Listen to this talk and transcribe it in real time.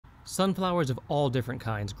Sunflowers of all different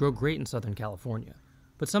kinds grow great in Southern California,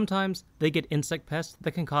 but sometimes they get insect pests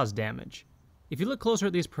that can cause damage. If you look closer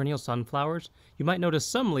at these perennial sunflowers, you might notice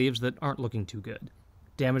some leaves that aren't looking too good.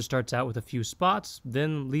 Damage starts out with a few spots,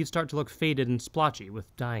 then leaves start to look faded and splotchy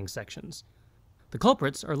with dying sections. The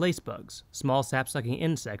culprits are lacebugs, small sap-sucking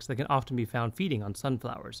insects that can often be found feeding on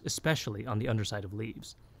sunflowers, especially on the underside of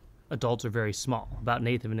leaves. Adults are very small, about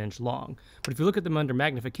 1/8 of an inch long, but if you look at them under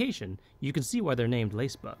magnification, you can see why they're named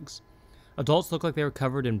lacebugs. Adults look like they are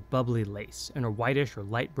covered in bubbly lace and are whitish or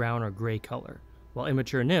light brown or gray color, while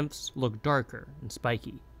immature nymphs look darker and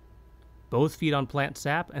spiky. Both feed on plant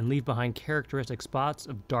sap and leave behind characteristic spots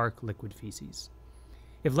of dark liquid feces.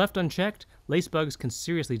 If left unchecked, lacebugs can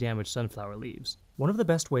seriously damage sunflower leaves. One of the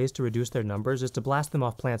best ways to reduce their numbers is to blast them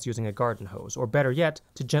off plants using a garden hose, or better yet,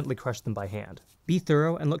 to gently crush them by hand. Be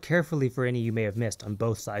thorough and look carefully for any you may have missed on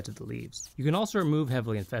both sides of the leaves. You can also remove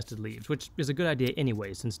heavily infested leaves, which is a good idea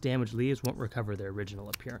anyway since damaged leaves won't recover their original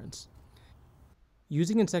appearance.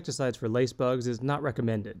 Using insecticides for lacebugs is not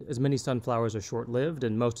recommended, as many sunflowers are short-lived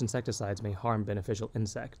and most insecticides may harm beneficial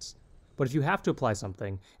insects. But if you have to apply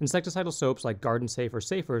something, insecticidal soaps like Garden Safe or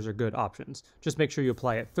Safers are good options. Just make sure you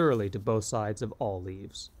apply it thoroughly to both sides of all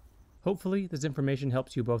leaves. Hopefully, this information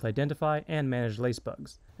helps you both identify and manage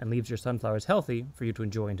lacebugs, and leaves your sunflowers healthy for you to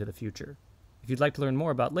enjoy into the future. If you'd like to learn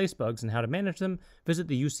more about lacebugs and how to manage them, visit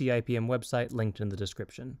the UCIPM website linked in the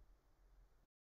description.